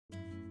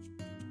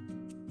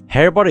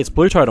Hey everybody, it's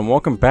BlueToad and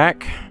welcome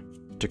back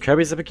to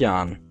Kirby's Epic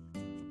Yarn.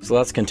 So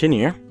let's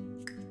continue.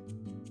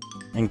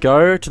 And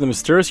go to the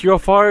mysterious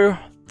UFO,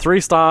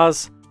 3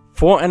 stars,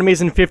 4 enemies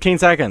in 15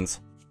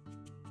 seconds.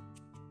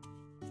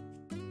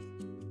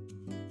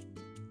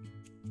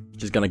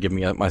 Just gonna give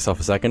me myself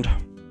a second.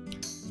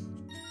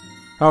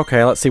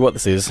 Okay, let's see what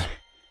this is.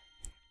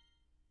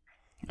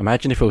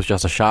 Imagine if it was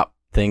just a sharp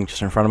thing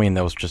just in front of me and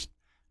there was just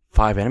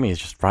 5 enemies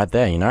just right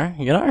there, you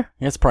know?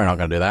 It's probably not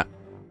gonna do that.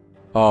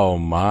 Oh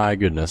my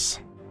goodness.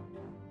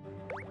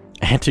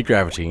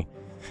 Anti-gravity.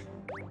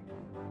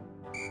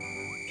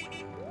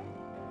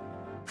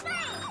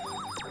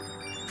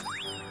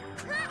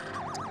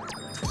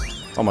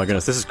 Oh my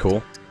goodness, this is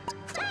cool.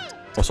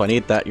 Also, I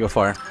need that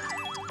UFO.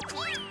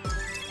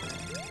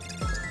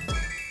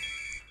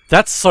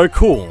 That's so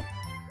cool!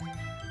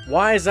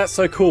 Why is that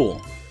so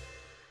cool?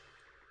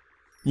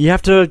 You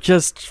have to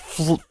just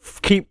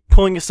keep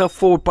pulling yourself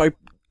forward by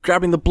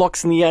grabbing the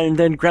blocks in the air and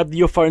then grab the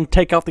UFO and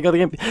take out the other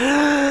game.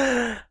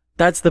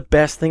 That's the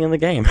best thing in the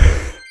game.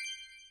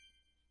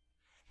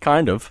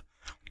 Kind of.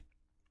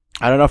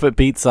 I don't know if it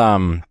beats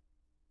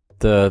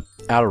the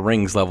Outer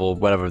Rings level,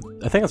 whatever.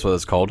 I think that's what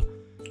it's called.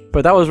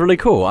 But that was really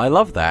cool. I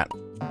love that.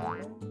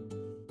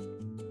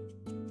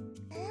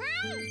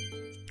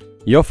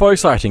 UFO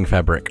sighting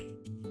fabric.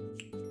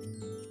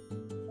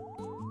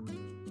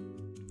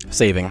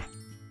 Saving.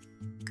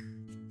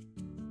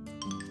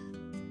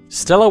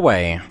 Stellar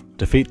Way.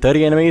 Defeat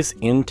 30 enemies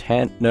in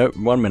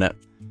 1 minute.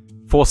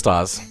 4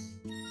 stars.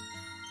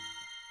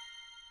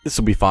 This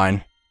will be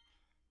fine.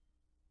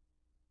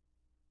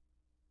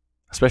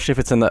 Especially if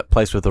it's in that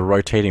place with the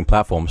rotating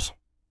platforms.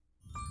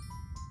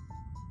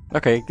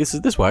 Okay,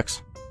 this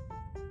works.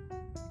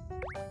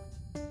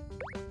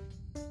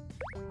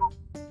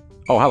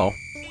 Oh, hello.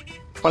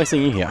 Funny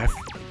seeing you here.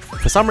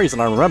 For some reason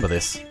I remember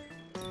this.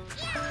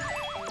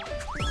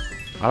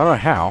 I don't know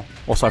how.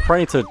 Also, I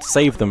probably need to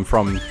save them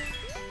from...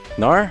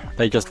 No?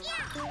 They just...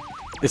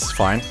 This is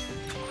fine.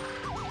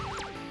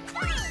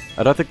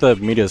 I don't think the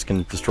meteors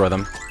can destroy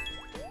them.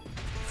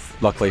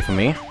 Luckily for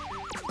me.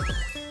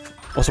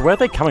 Also, where are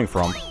they coming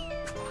from?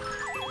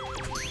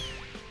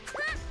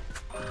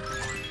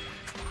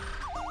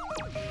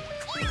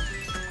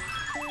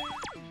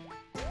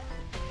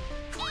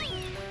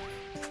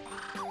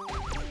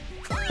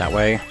 That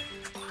way.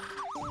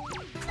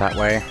 That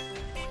way.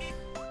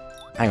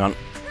 Hang on.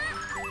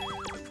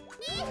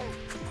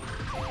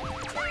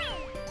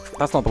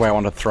 That's not the way I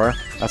wanted to throw.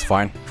 That's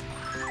fine.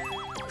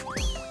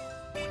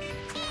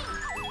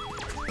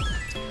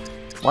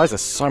 Why is there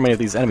so many of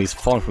these enemies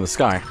falling from the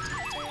sky?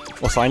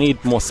 Also, I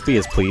need more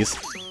spears, please.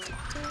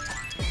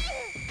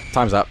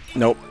 Time's up.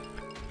 Nope.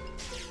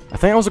 I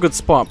think that was a good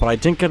spot, but I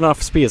didn't get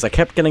enough spears. I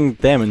kept getting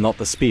them and not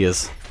the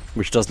spears,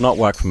 which does not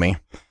work for me.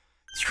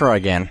 Let's try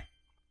again.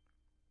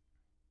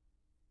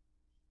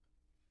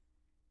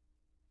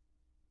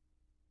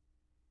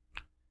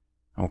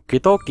 Okie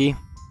dokie.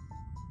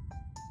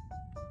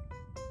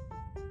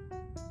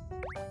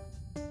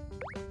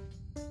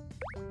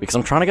 Because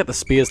I'm trying to get the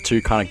spears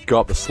to kind of go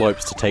up the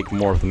slopes to take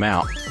more of them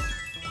out.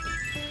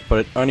 But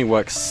it only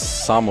works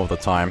some of the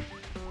time.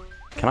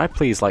 Can I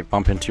please, like,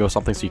 bump into you or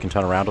something so you can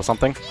turn around or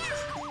something?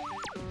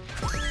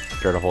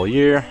 Get rid of all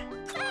you.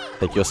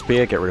 Take your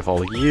spear, get rid of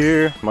all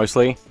you,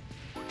 mostly.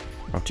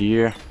 Up to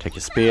you, take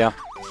your spear.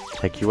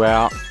 Take you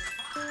out.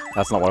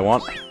 That's not what I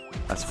want.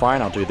 That's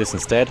fine, I'll do this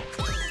instead.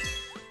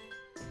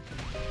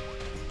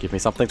 Give me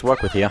something to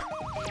work with here.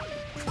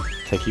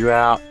 Take you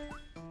out.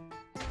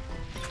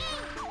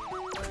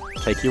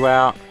 Take you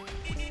out.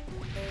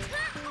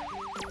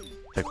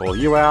 Take all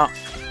you out.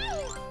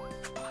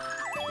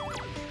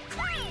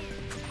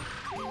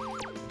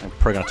 I'm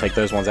probably gonna take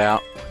those ones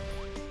out.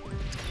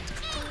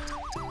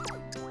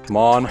 Come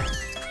on.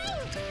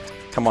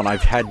 Come on,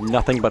 I've had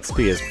nothing but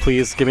spears.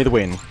 Please give me the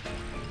win.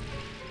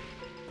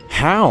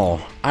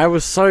 How? I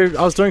was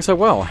doing so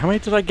well. How many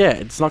did I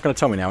get? It's not gonna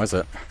tell me now, is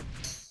it?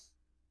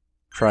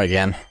 Try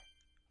again.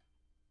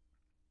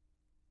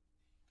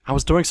 I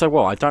was doing so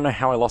well. I don't know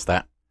how I lost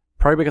that.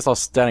 Probably because I was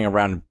standing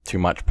around too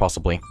much,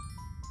 possibly.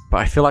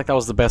 But I feel like that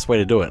was the best way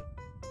to do it.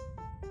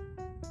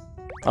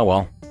 Oh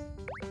well.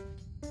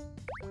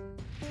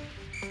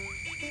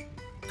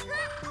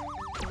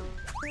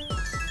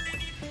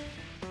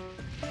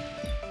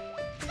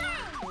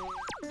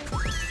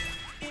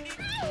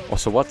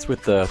 Also, what's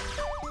with the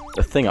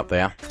thing up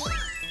there?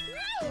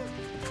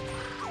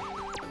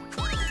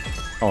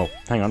 Oh,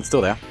 hang on, it's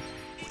still there.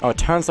 Oh, it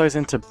turns those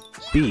into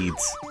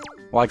beads.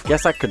 Well, I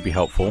guess that could be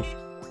helpful.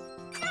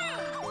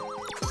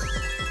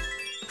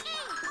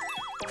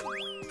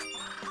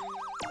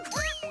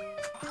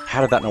 How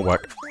did that not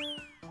work?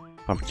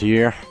 Bump to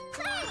you.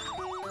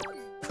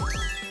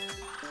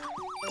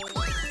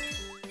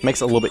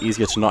 Makes it a little bit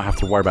easier to not have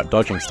to worry about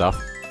dodging stuff.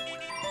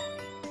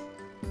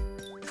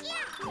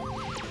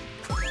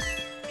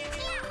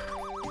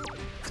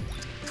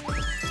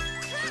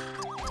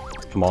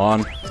 Come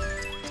on.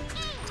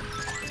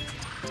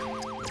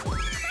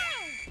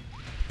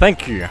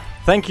 Thank you.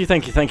 Thank you,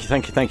 thank you, thank you,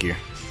 thank you, thank you.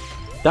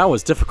 That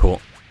was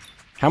difficult.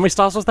 How many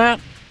stars was that?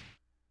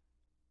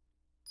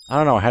 I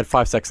don't know, I had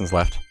 5 seconds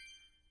left.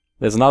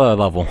 There's another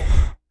level.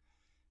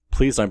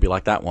 Please don't be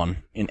like that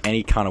one, in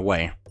any kind of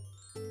way.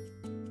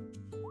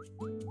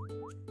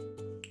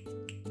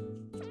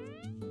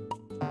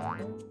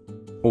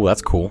 Oh,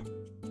 that's cool.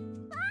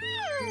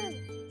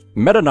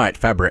 Meta Knight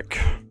fabric.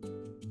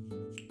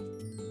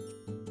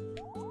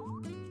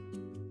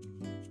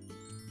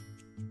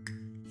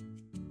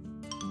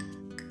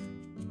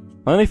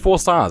 Only 4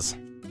 stars.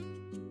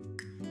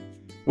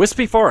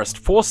 Wispy Forest,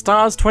 4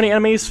 stars, 20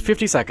 enemies,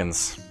 50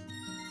 seconds.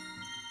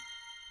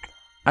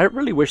 I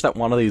really wish that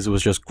one of these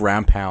was just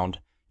ground pound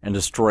and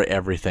destroy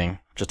everything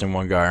just in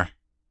one go.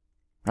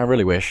 I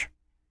really wish.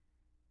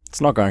 It's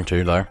not going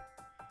to, though.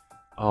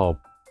 Oh.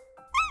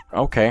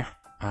 Okay.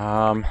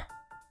 I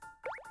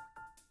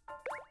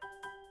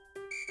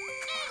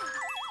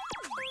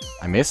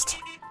missed.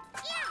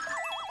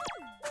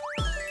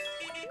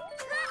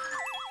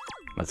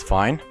 That's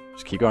fine.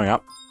 Just keep going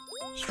up.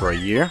 Destroy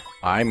you.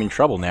 I'm in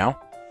trouble now.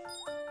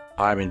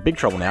 I'm in big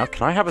trouble now.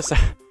 Can I have a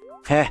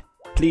Heh,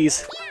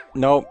 please.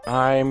 No,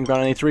 I'm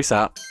gonna need to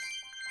reset.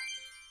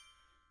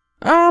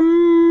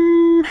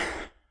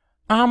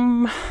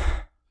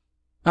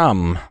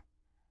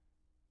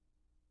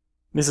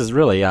 This is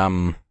really,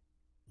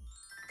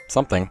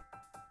 something.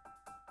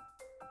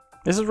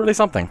 This is really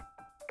something.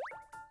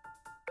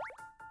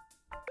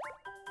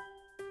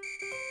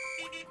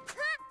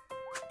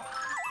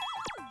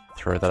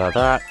 Throw that at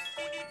that.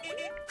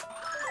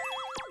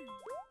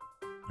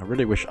 I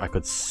really wish I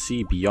could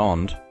see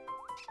beyond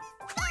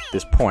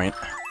this point.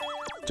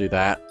 Do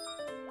that.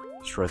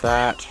 Destroy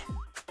that.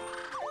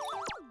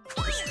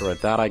 Destroy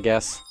that, I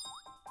guess.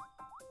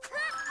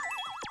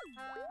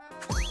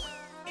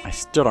 I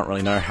still don't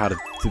really know how to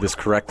do this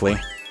correctly.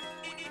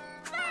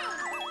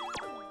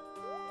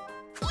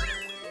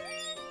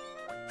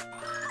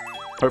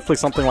 Hopefully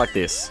something like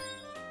this.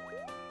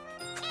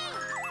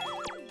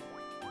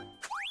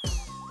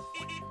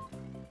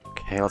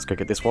 Okay, let's go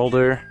get this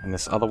Waddle-Doo and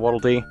this other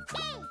Waddle-Dee.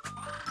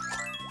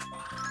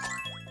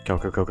 Go,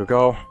 go, go, go,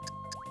 go.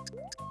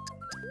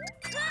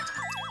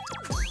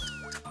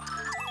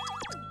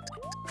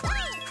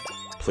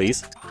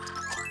 Please.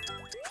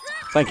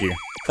 Thank you.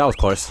 That was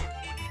close.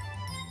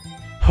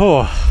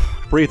 Oh,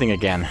 breathing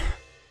again.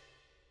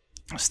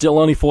 Still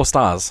only 4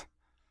 stars.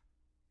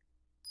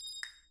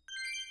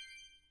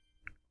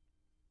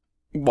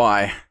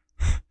 Why?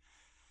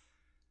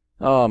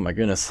 Oh my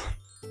goodness.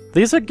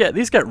 These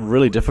get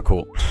really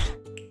difficult.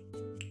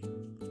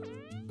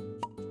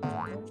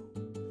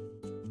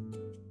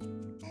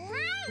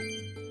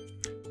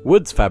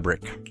 Woods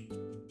fabric.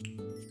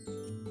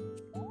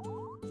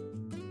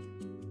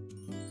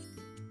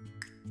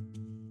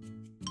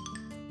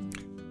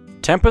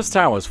 Tempest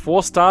Towers,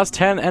 4 stars,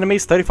 10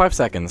 enemies, 35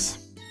 seconds.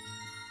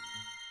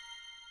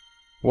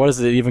 What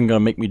is it even gonna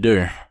make me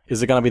do?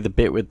 Is it gonna be the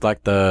bit with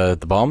like the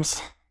bombs?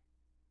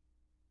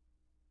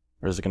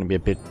 Or is it gonna be a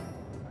bit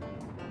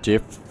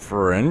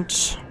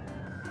different?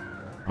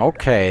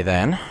 Okay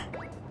then.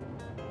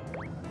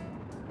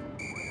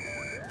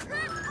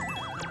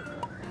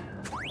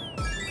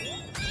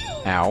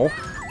 Ow.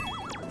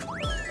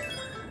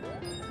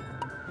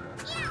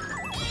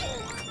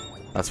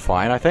 That's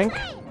fine, I think.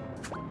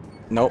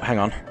 No, hang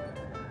on.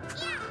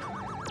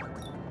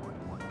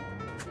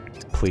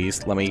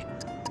 Please, let me...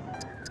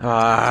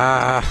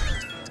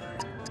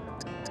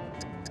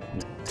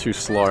 Too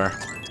slow.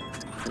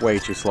 Way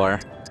too slow.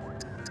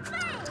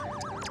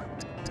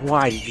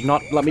 Why did you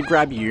not let me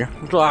grab you?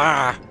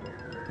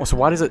 Also,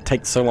 why does it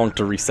take so long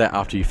to reset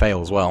after you fail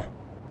as well?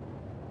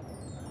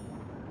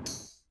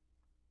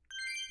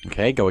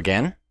 Okay, go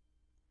again.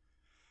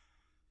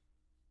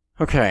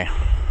 Okay.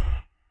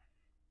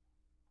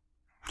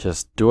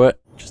 Just do it.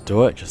 Just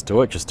do it. Just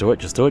do it. Just do it.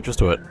 Just do it. Just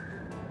do it.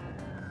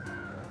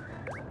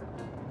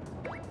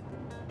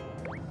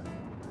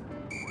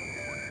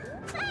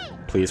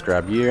 Please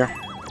grab you.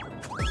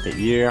 Hit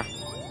you.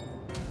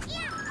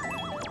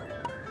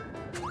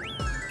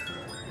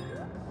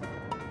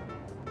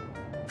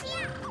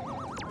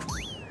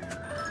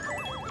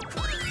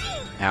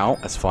 Ow,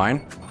 that's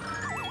fine.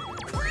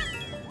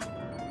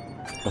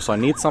 Also, I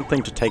need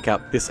something to take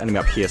out this enemy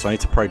up here, so I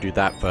need to probably do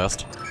that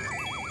first.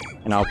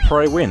 And I'll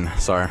probably win,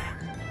 so...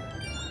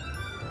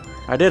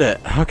 I did it!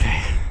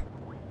 Okay.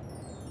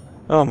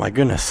 Oh my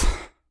goodness.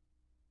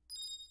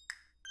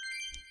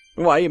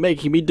 Why are you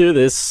making me do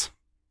this?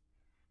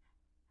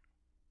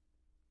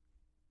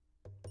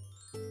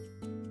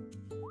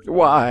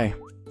 Why?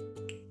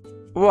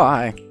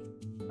 Why?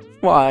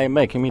 Why are you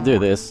making me do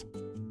this?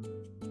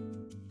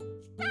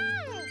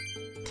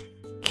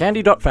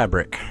 Candy dot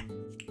fabric.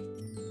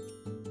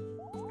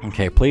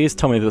 Okay, please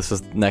tell me this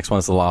is the next one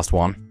is the last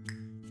one.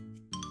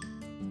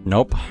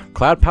 Nope.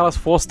 Cloud Palace,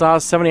 4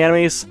 stars, 70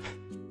 enemies,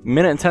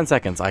 minute and 10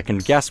 seconds. I can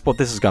guess what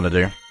this is gonna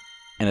do.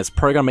 And it's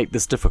probably gonna make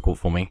this difficult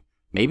for me.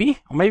 Maybe?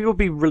 Or maybe it'll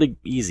be really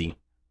easy.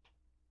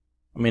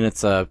 I mean,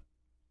 it's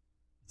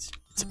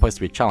supposed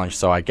to be a challenge,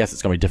 so I guess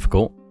it's gonna be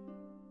difficult.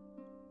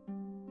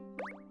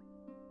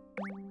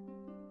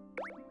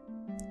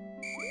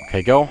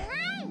 Okay, go.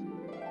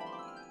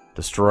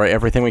 Destroy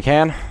everything we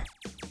can.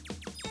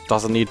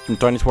 don't need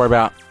to worry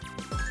about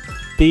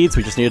beads,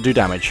 we just need to do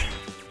damage.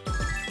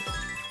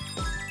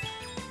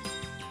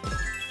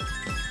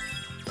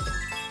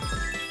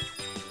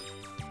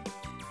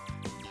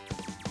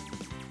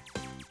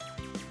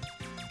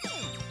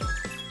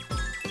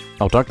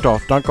 Oh, don't go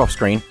off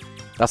screen.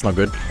 That's not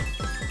good.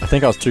 I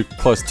think I was too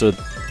close to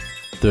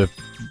the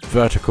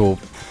vertical.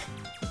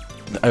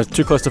 I was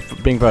too close to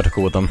being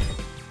vertical with them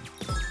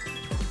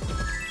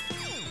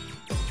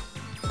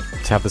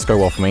to have this go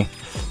well for me.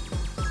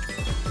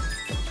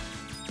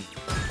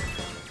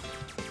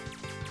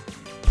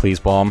 Please,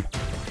 bomb.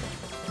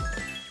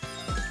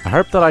 I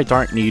hope that I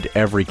don't need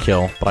every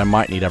kill, but I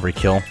might need every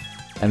kill.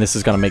 And this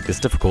is going to make this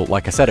difficult,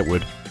 like I said it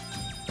would.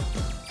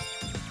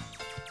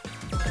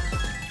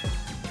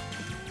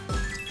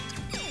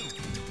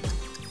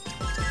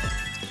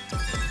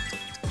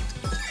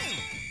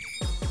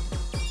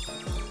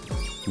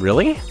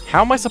 Really?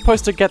 How am I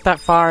supposed to get that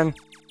far and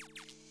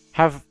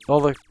have all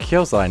the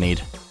kills that I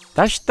need?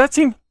 That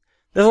seemed...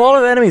 There's a lot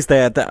of enemies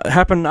there that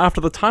happen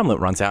after the time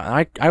limit runs out,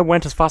 and I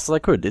went as fast as I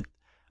could.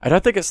 I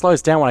don't think it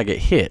slows down when I get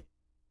hit.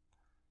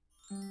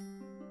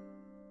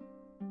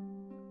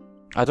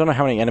 I don't know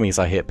how many enemies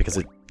I hit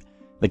because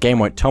the game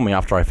won't tell me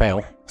after I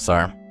fail.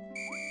 So,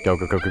 go,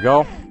 go, go, go,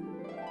 go.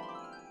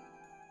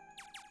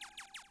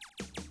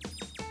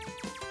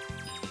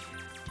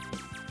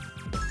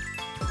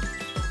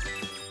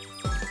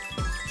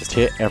 Just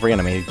hit every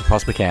enemy you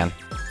possibly can.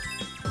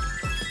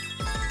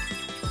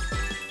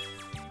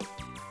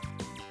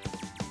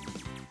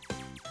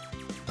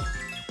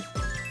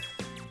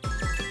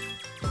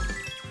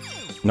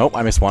 Nope,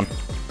 I missed one.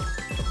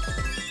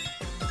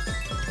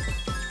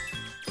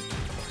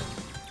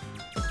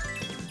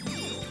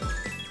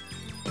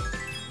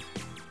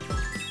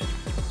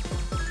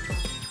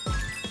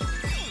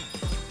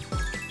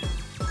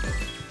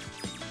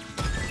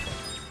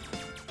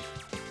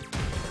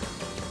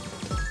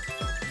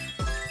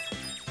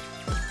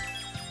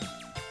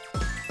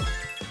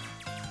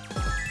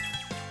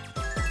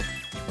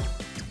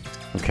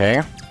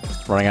 Okay,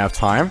 running out of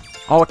time.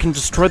 Oh, I can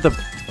destroy the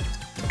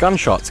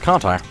gunshots,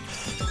 can't I?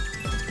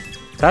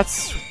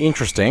 That's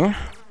interesting,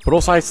 but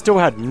also I still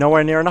had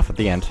nowhere near enough at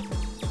the end.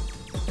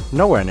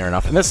 Nowhere near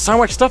enough, and there's so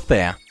much stuff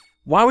there.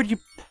 Why would you...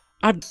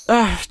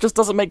 it just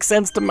doesn't make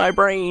sense to my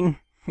brain.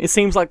 It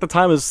seems like the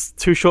time is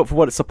too short for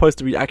what it's supposed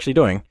to be actually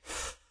doing.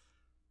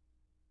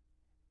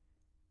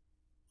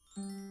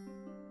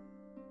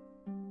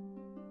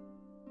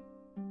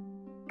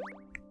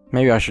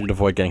 Maybe I should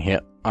avoid getting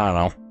hit. I don't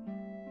know.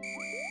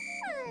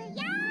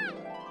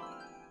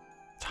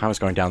 Time is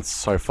going down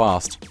so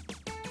fast.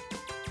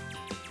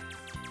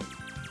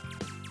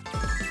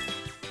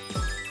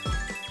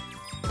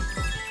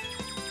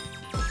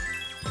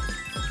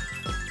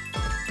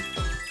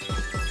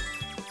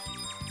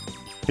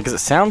 Because it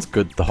sounds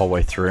good the whole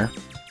way through,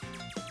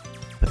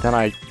 but then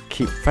I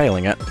keep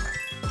failing it,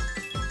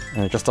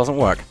 and it just doesn't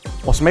work.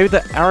 Also, maybe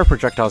the arrow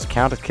projectiles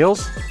count as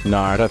kills? No,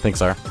 I don't think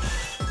so.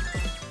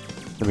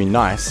 It'd be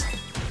nice,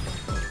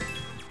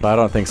 but I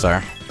don't think so.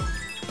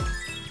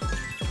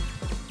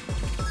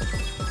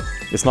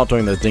 It's not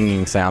doing the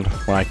dinging sound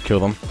when I kill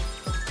them.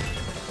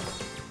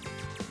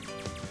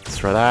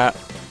 Destroy that.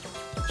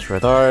 Destroy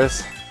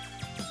those.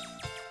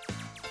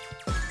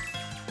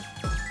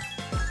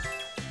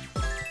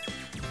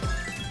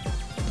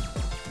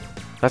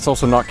 That's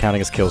also not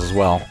counting as kills as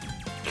well.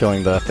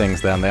 Killing the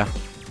things down there.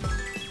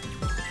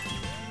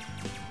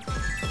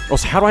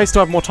 Also, how do I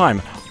still have more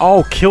time?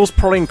 Oh, kills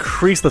probably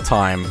increase the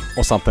time,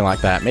 or something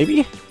like that,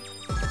 maybe?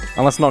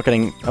 Unless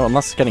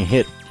getting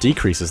hit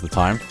decreases the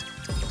time.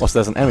 Also,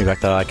 there's an enemy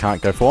back there that I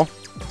can't go for.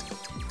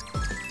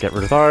 Get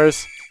rid of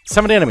those.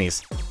 70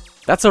 enemies!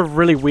 That's a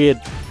really weird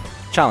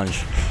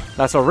challenge.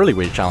 That's a really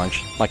weird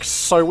challenge. Like,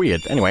 so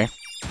weird. Anyway.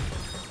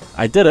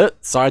 I did it,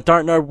 so I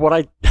don't know what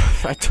I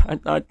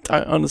don't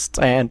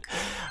understand.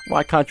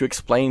 Why can't you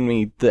explain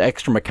me the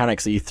extra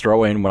mechanics that you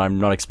throw in when I'm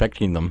not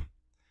expecting them?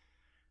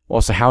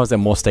 Also, how is there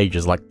more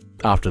stages, like,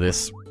 after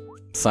this?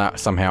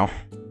 Somehow.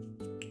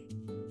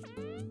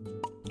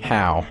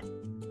 How?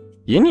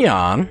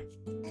 Yin-Yan?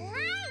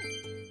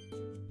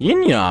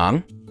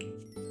 Yin-Yan?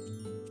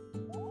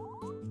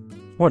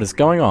 What is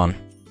going on?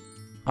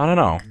 I don't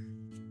know.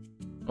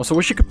 Also,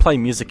 wish you could play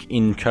music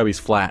in Kirby's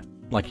Flat.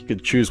 Like, you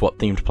could choose what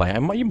theme to play.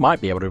 And you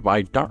might be able to, but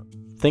I don't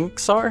think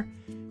so.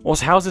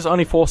 Also, how is this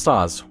only 4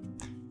 stars?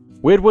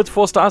 Weird Woods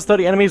 4 stars,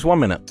 30 enemies, 1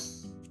 minute.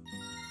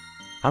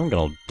 I'm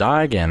gonna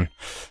die again.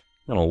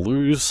 I'm gonna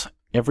lose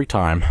every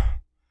time.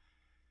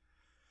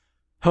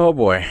 Oh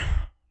boy.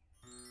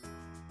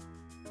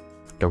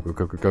 Go, go,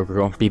 go, go, go, go,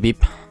 go. Beep,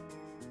 beep.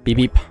 Beep,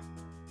 beep.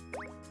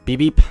 Beep,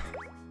 beep.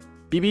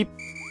 Beep, beep.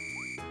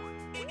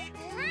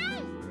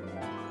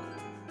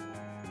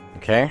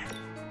 Okay.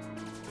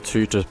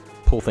 2 to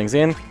pull things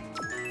in.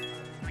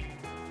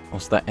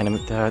 Also, that enemy...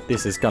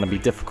 this is gonna be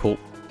difficult.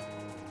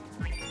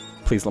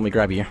 Please let me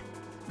grab you.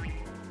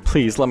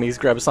 Please let me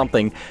grab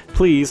something.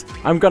 Please.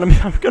 I'm gonna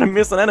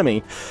miss an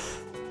enemy.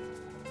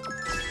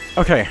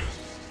 Okay.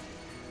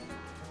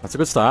 That's a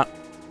good start.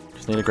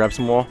 Just need to grab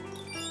some more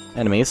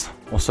enemies.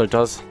 Also,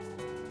 does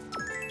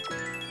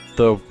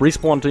the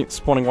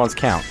spawning ones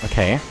count.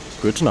 Okay,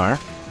 good to know.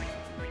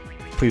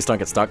 Please don't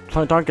get stuck.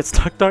 Don't get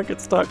stuck, don't get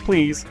stuck,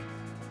 please.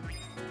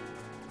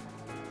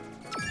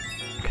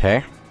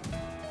 Okay.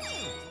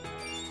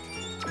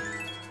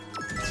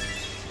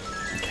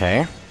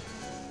 Okay.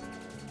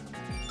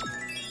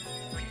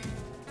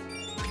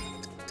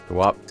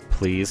 Go up,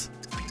 please.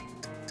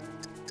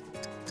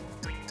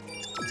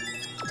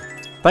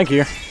 Thank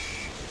you.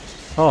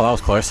 Oh, that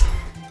was close.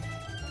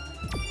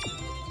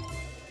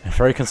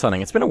 Very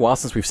concerning. It's been a while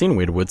since we've seen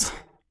Weird Woods.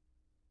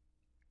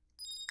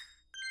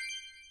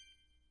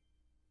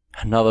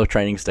 Another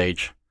training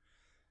stage.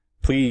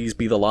 Please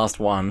be the last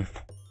one.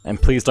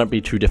 And please don't be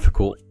too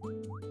difficult.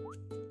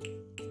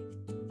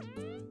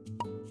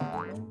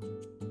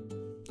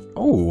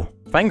 Oh,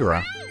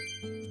 Fangara.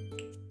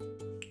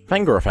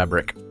 Fangara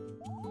fabric.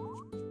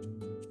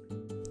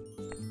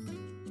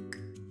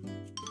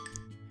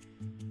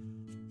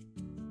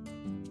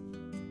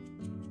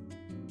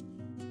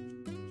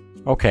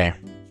 Okay.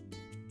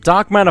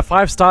 Dark Matter,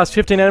 5 stars,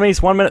 15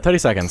 enemies, 1 minute, 30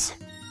 seconds.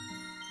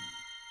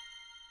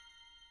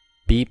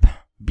 Beep,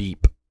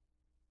 beep.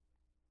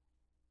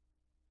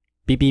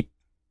 Beep, beep.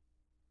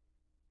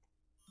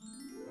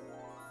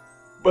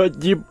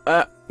 But you,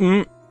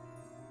 Come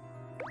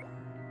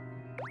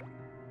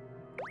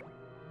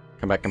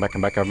back, come back,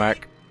 come back, come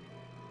back.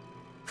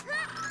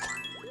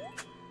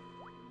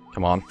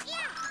 Come on.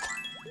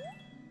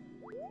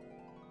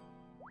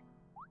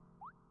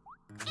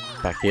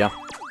 Back here.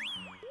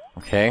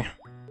 Okay.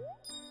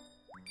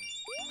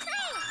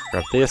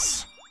 Grab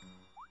this.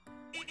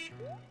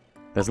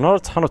 There's not a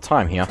ton of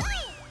time here.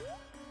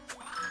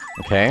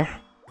 Okay.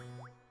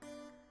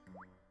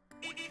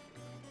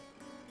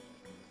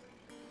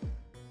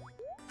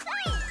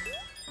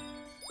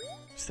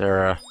 Is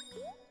there a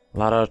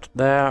ladder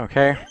there?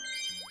 Okay.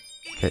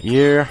 Get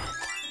you.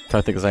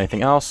 Don't think there's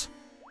anything else.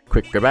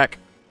 Quick, go back.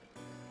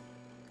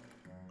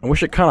 I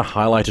wish it kind of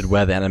highlighted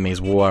where the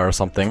enemies were or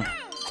something.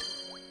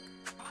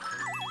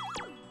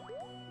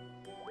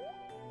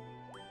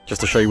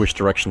 Just to show you which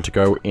direction to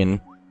go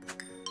in.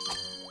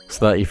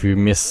 So that if you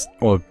miss,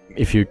 or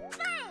if you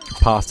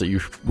passed it,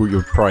 you'd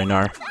probably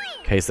know.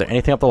 Okay, is there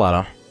anything up the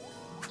ladder?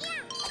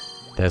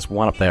 There's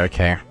one up there,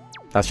 okay.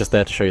 That's just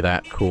there to show you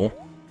that. Cool.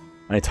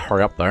 I need to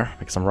hurry up though,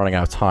 because I'm running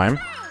out of time.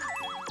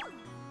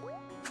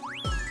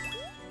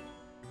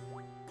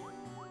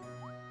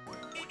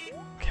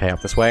 Okay,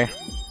 up this way.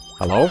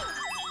 Hello?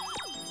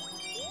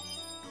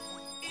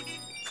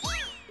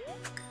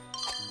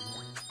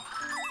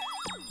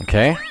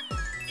 Okay.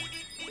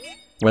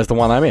 Where's the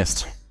one I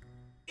missed?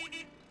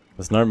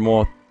 There's no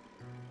more...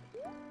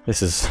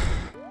 This is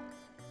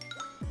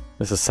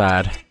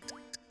sad.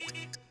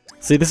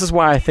 See, this is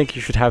why I think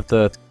you should have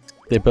the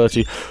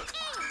ability...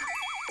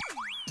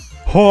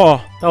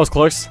 Oh, that was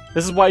close.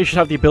 This is why you should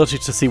have the ability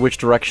to see which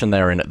direction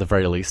they're in at the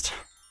very least.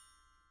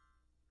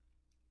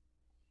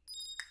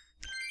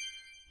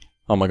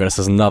 Oh my goodness,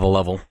 there's another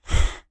level.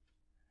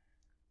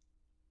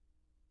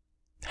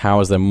 How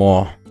is there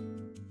more?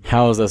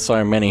 How is there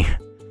so many?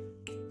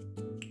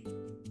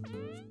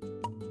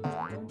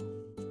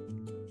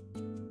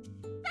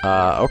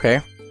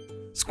 Okay.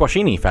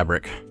 Squashini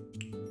fabric.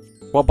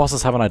 What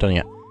bosses haven't I done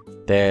yet?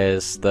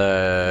 There's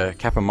the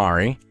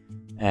Capamari,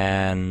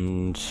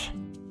 and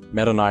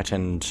Meta Knight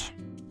and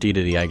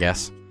Dedede, I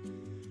guess.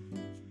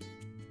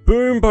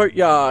 Boom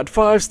Boatyard,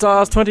 5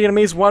 stars, 20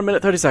 enemies, 1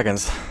 minute, 30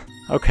 seconds.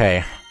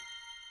 Okay.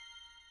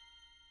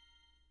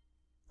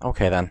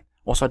 Okay then.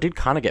 Also, I did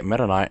kind of get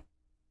Meta Knight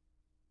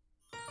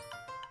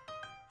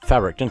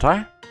fabric, didn't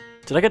I?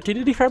 Did I get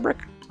Dedede fabric?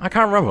 I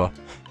can't remember.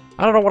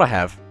 I don't know what I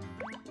have.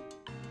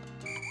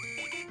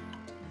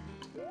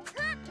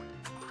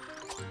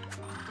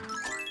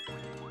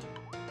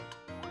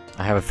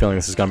 I have a feeling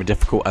this is going to be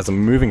difficult as a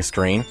moving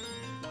screen.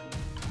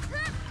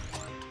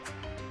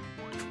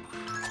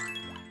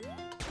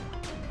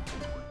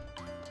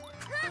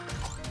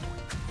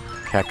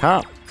 Okay, I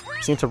can't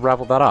seem to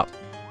ravel that up.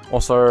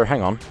 Also,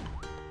 hang on.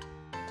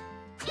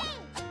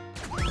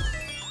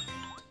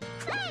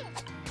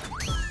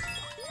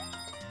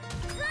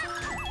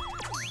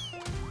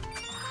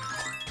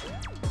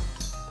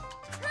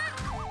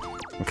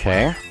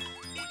 Okay.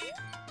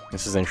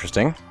 This is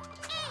interesting.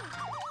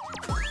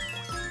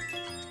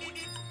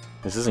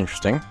 This is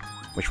interesting.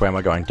 Which way am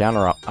I going? Down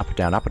or up? Up or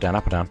down, up or down,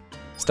 up or down?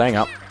 Staying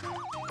up.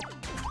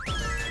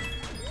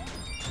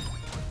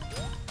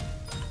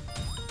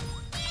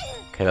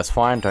 Okay, that's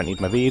fine. Don't need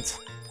my beads.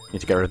 Need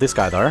to get rid of this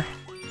guy, though.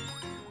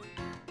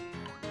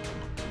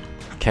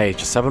 Okay,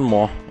 just 7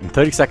 more. And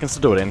 30 seconds to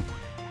do it in.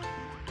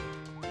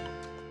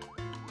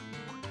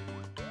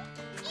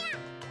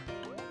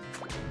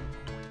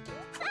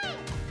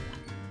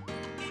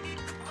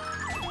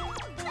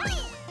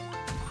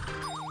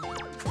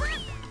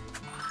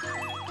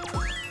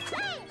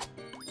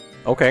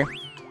 Okay.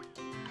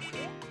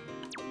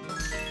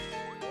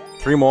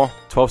 3 more.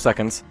 12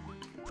 seconds.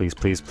 Please,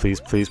 please,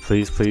 please, please,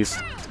 please, please.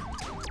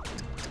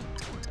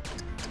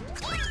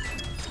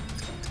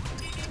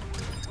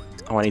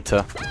 Oh, I need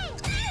to...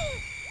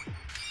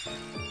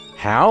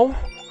 How?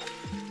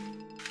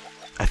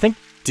 I think...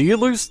 Do you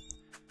lose...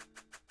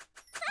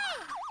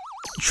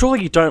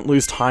 Surely you don't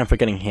lose time for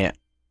getting hit.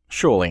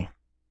 Surely.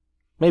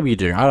 Maybe you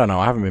do. I don't know.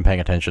 I haven't been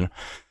paying attention.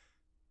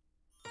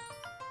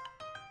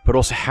 But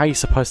also, how are you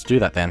supposed to do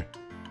that then?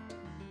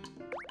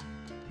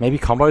 Maybe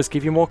combos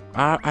give you more...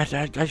 I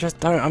just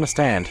don't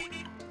understand.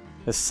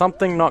 There's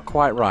something not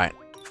quite right.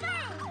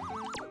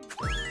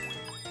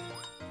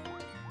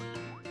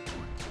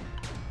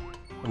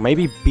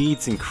 Maybe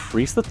beads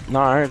increase the...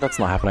 No, that's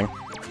not happening.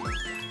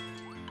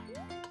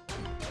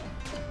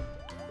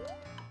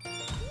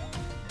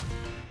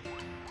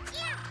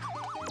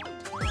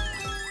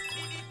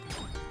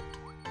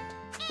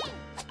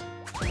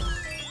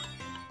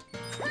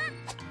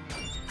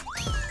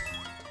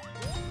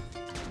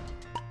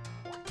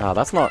 Ah,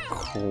 that's not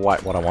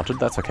quite what I wanted.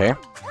 That's okay.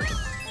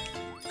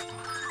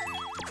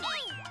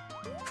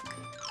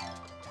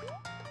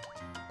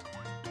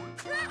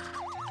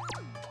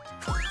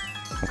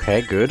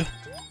 Okay, good.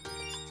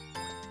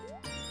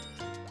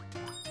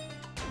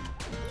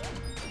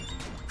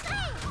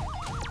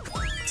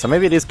 So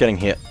maybe it is getting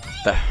hit.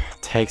 That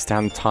takes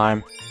down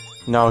time.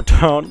 No,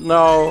 don't,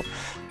 no!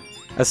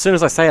 As soon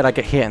as I say it, I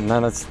get hit, and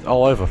then it's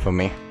all over for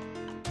me.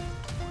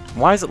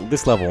 Why is it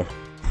this level?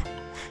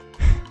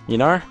 You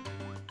know?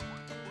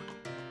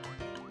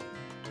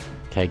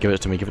 Okay, give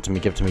it to me, give it to me,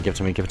 give it to me, give it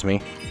to me, give it to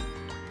me.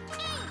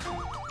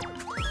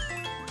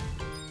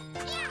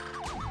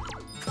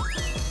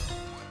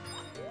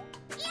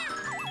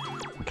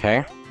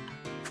 Okay.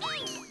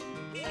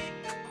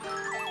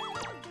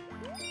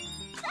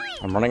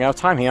 I'm running out of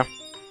time here.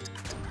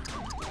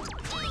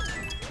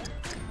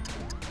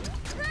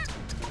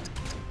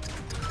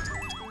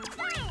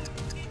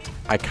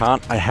 I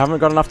haven't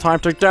got enough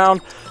time to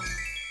down.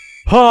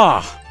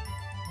 Ha!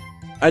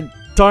 I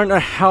don't know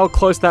how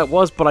close that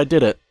was, but I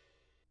did it.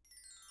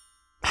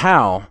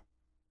 How?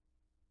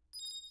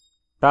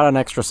 About an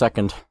extra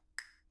second.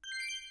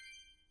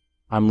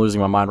 I'm losing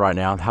my mind right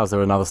now. How's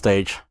there another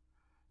stage?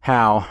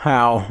 How?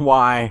 How?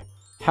 Why?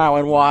 How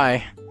and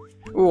why?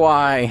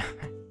 Why?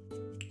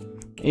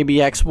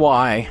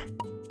 ABXY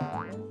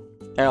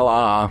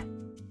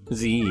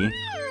LRZ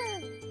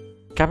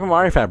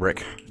Capillary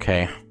fabric.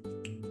 Okay.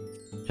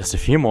 Just a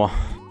few more.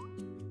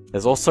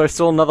 There's also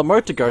still another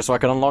mode to go, so I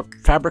can unlock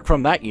fabric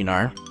from that, you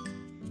know.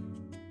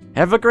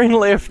 Evergreen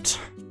lift!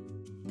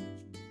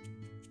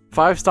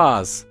 5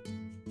 stars.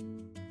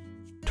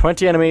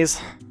 20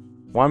 enemies.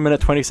 1 minute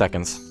 20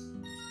 seconds.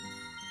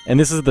 And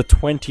this is the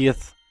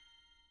 20th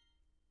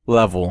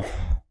level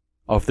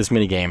of this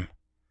minigame.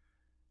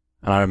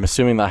 And I'm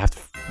assuming that I have to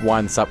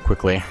wind this up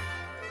quickly.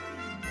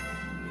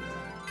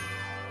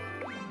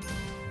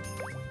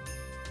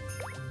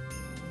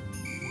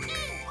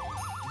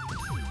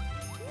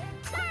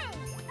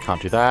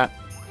 Can't do that.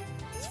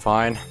 It's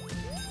fine.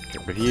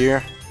 Get rid of you.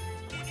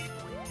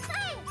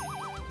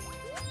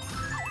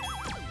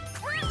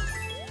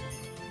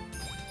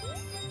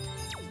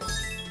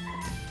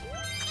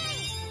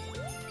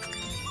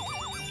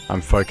 I'm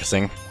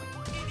focusing.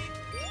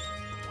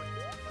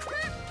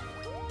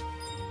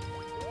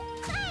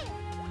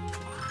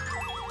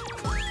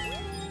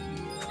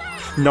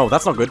 No,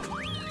 that's not good.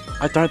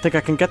 I don't think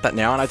I can get that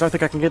now, and I don't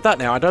think I can get that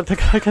now. I don't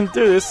think I can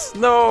do this.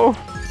 No!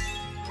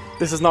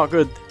 This is not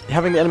good.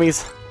 Having the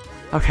enemies...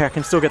 Okay, I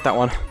can still get that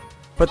one.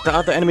 But the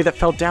other enemy that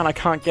fell down, I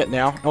can't get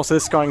now. Also,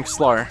 this is going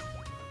slow. I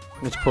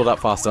need to pull it up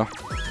faster.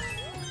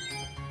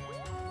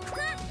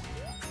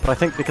 But I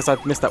think because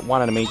I've missed that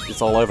one enemy,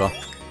 it's all over.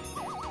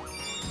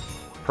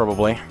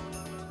 Probably.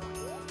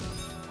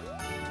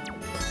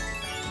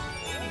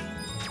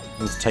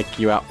 I need to take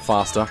you out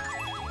faster.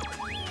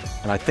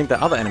 And I think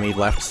that other enemy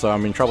left, so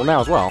I'm in trouble now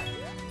as well.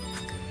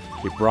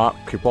 Keep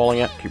rolling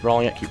it, keep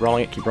rolling it, keep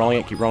rolling it, keep rolling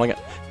it, keep rolling it.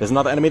 There's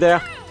another enemy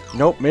there.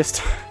 Nope,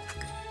 missed.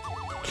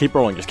 Keep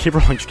rolling, just keep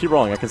rolling, just keep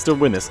rolling. I can still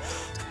win this.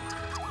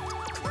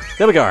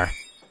 There we go.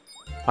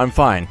 I'm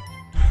fine.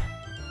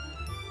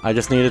 I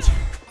just needed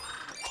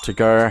to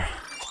go...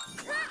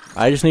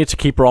 I just need to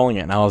keep rolling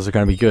it, and I was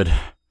going to be good.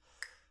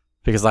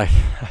 Because I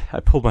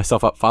pulled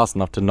myself up fast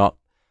enough to not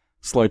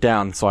slow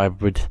down, so I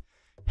would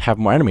have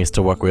more enemies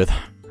to work with.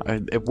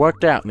 It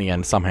worked out in the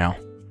end, somehow.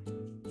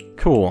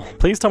 Cool.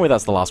 Please tell me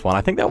that's the last one.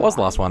 I think that was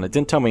the last one. It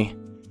didn't tell me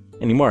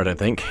anymore, I don't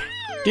think.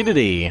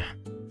 Dee-dee-dee.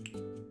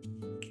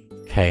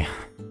 Okay.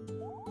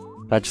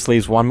 That just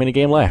leaves one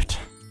minigame left.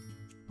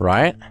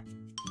 Right?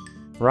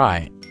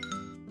 Right.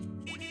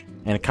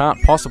 And it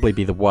can't possibly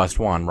be the worst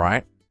one,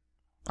 right?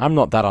 I'm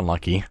not that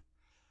unlucky.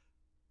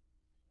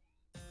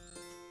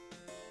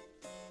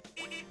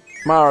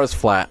 Mara's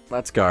flat.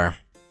 Let's go.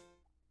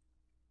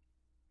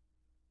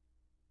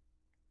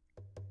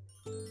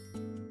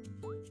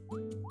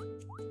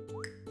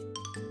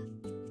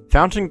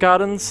 Fountain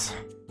Gardens,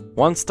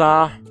 1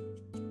 star,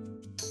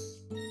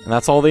 and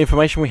that's all the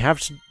information we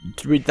have to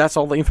read. That's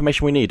all the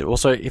information we need.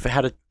 Also, if it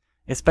had a,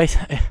 it's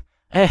basically,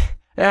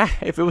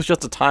 if it was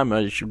just a timer,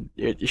 it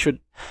should,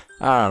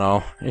 I don't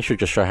know, it should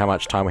just show how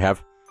much time we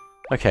have.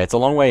 Okay, it's a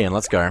long way in.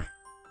 Let's go.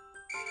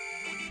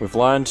 We've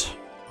learned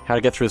how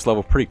to get through this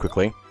level pretty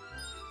quickly.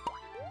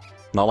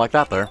 Not like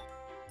that though.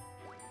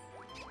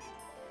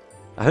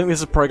 I think this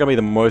is probably gonna be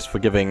the most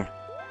forgiving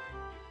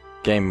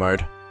game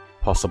mode.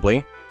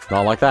 Possibly.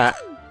 Not like that.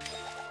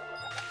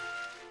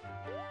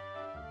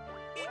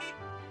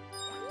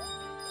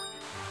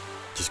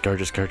 Just go,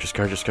 just go, just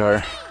go, just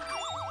go.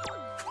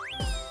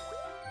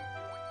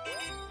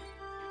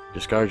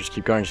 Just go, just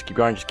keep going, just keep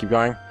going, just keep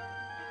going.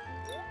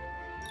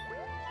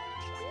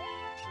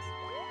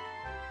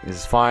 This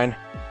is fine.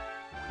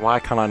 Why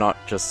can't I not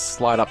just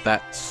slide up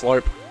that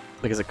slope?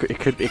 Because it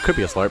could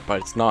be a slope,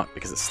 but it's not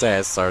because it's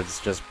stairs, so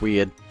it's just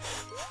weird.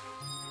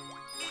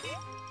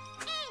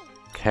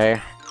 Okay.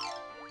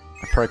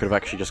 I probably could have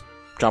actually just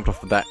jumped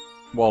off of that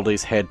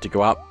Waldy's head to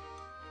go up.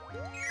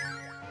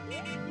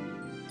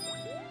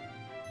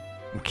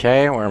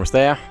 Okay, we're almost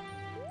there.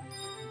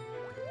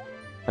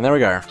 And there we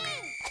go.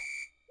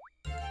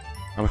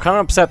 I'm kind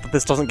of upset that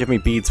this doesn't give me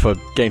beads for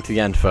getting to the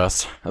end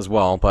first, as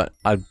well, but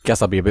I guess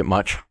that'd be a bit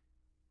much.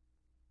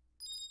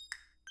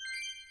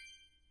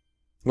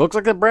 Looks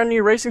like a brand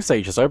new racing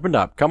stage has opened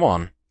up, come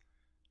on.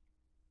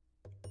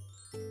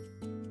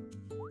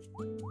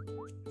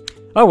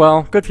 Oh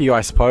well, good for you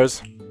I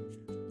suppose.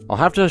 I'll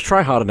have to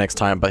try harder next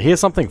time, but here's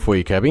something for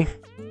you, Kirby.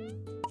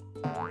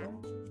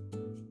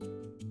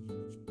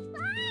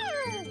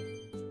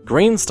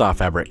 Green Star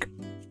Fabric.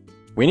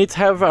 We need to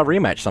have a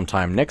rematch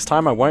sometime. Next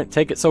time I won't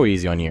take it so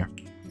easy on you.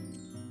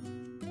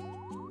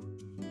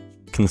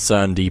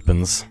 Concern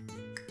deepens.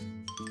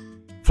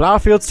 Flower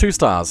Fields 2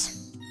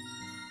 stars.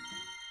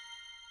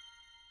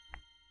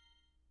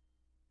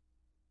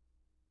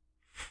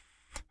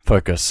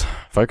 Focus.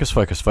 Focus,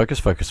 focus, focus,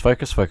 focus,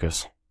 focus,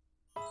 focus.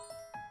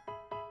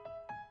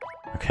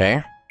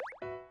 Okay.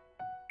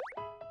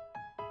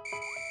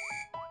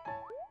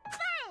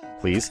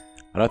 Please.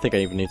 I don't think I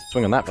even need to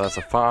swing on that, but that's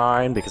a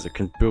fine, because it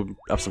can build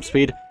up some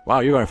speed.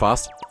 Wow, you're going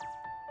fast.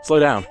 Slow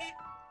down.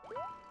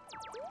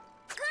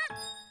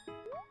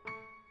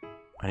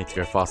 I need to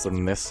go faster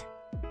than this.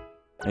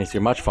 I need to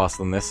go much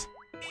faster than this.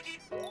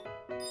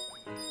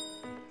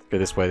 Go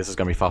this way, this is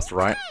going to be faster,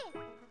 right?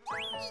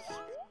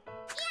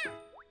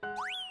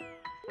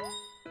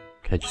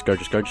 Okay, just go,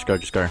 just go, just go,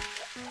 just go.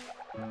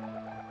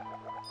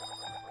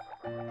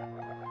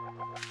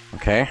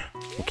 Okay,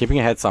 I'm keeping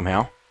ahead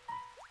somehow.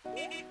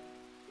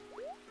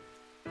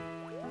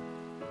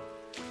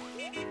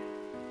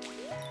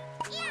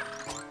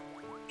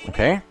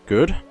 Okay,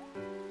 good.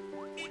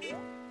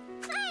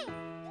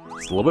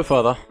 Just a little bit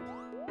further.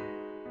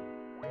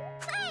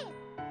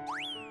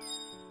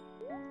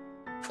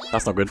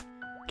 That's not good.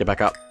 Get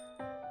back up.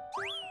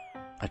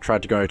 I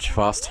tried to go too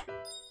fast.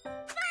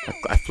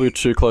 I flew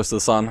too close to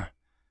the sun.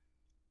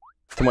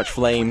 Too much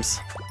flames.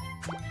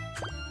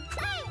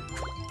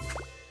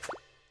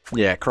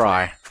 Yeah,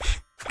 cry.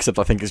 Except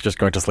I think it's just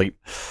going to sleep.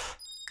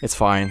 It's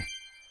fine.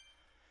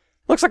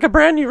 Looks like a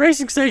brand new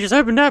racing stage has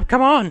opened up,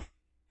 come on!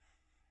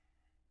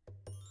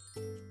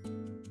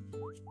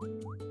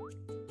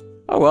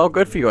 Oh well,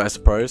 good for you I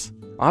suppose.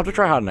 I'll have to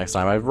try harder next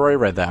time, I've already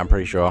read that I'm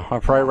pretty sure.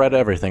 I've probably read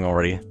everything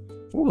already.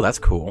 Ooh, that's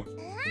cool.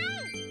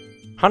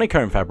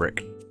 Honeycomb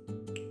fabric.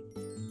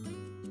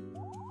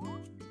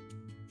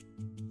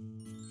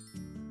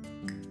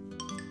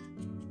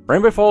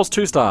 Rainbow Falls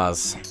 2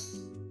 stars.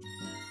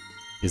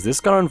 Is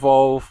this gonna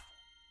involve...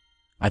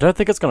 I don't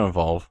think it's gonna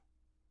involve.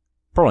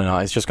 Probably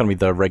not, it's just gonna be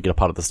the regular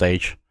part of the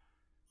stage.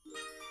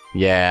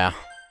 Yeah.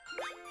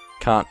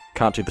 Can't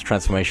do the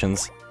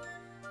transformations.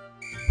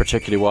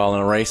 Particularly well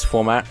in a race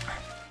format.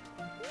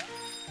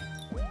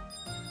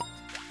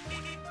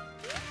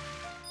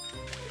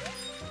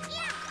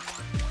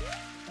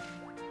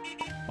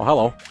 Oh,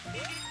 hello.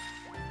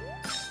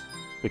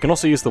 We can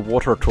also use the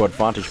water to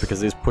advantage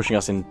because it is pushing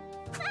us in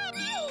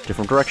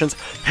different directions.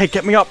 Hey,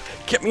 get me up!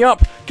 Get me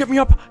up! Get me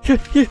up! Yeah,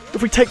 yeah.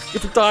 If we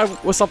die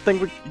or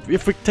something,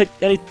 if we take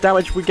any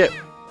damage, we get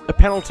a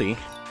penalty.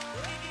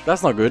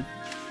 That's not good.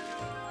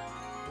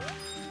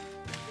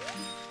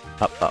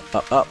 Up, up,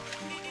 up, up.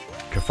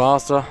 Go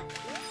faster.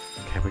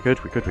 Okay, we're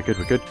good, we're good, we're good,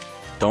 we're good.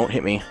 Don't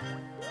hit me.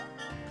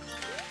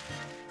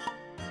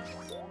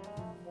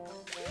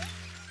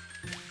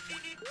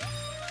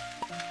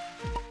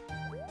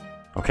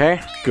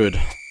 Okay,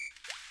 good.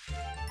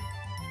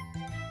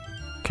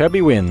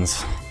 Kirby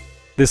wins.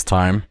 This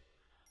time.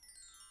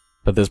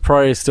 But there's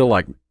probably still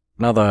like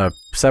another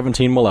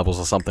 17 more levels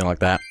or something like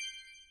that.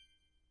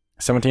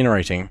 17 or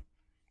 18.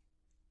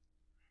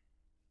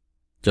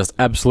 Just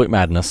absolute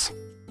madness.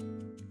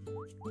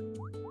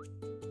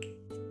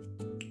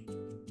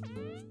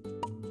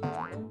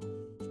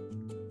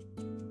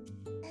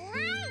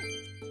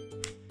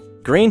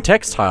 Green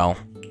textile.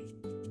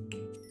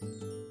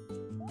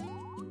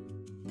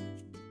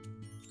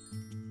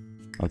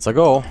 Let's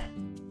go.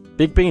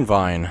 Big bean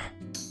vine.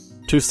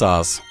 2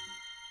 stars.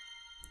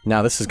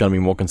 Now this is going to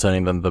be more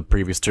concerning than the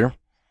previous two.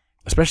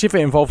 Especially if it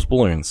involves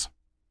balloons.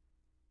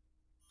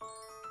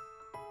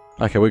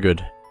 Okay, we're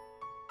good.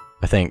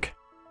 I think.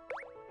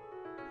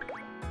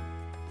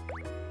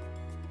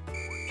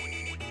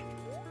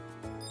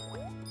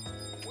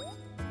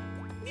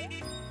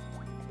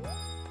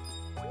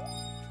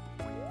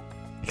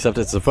 Except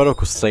it's a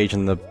vertical stage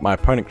and my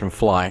opponent can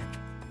fly.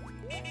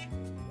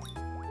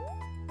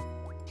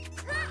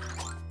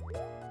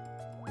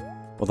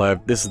 Although,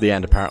 this is the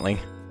end, apparently.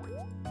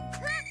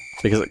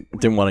 Because I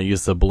didn't want to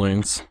use the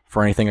balloons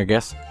for anything, I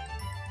guess.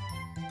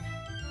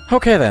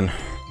 Okay then.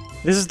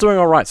 This is doing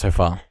alright so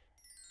far.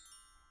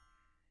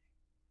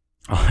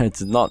 Oh,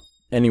 it's not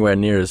anywhere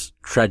near as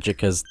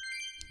tragic as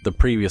the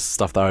previous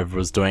stuff that I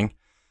was doing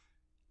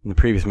in the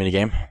previous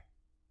minigame.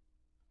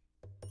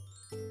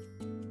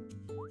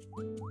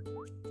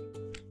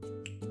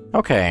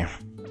 Okay.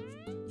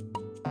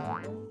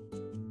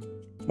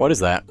 What is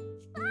that?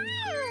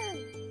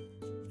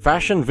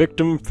 Fashion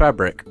victim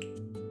fabric.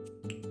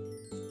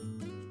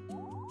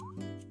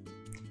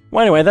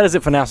 Well, anyway, that is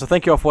it for now, so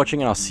thank you all for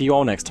watching, and I'll see you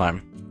all next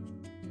time.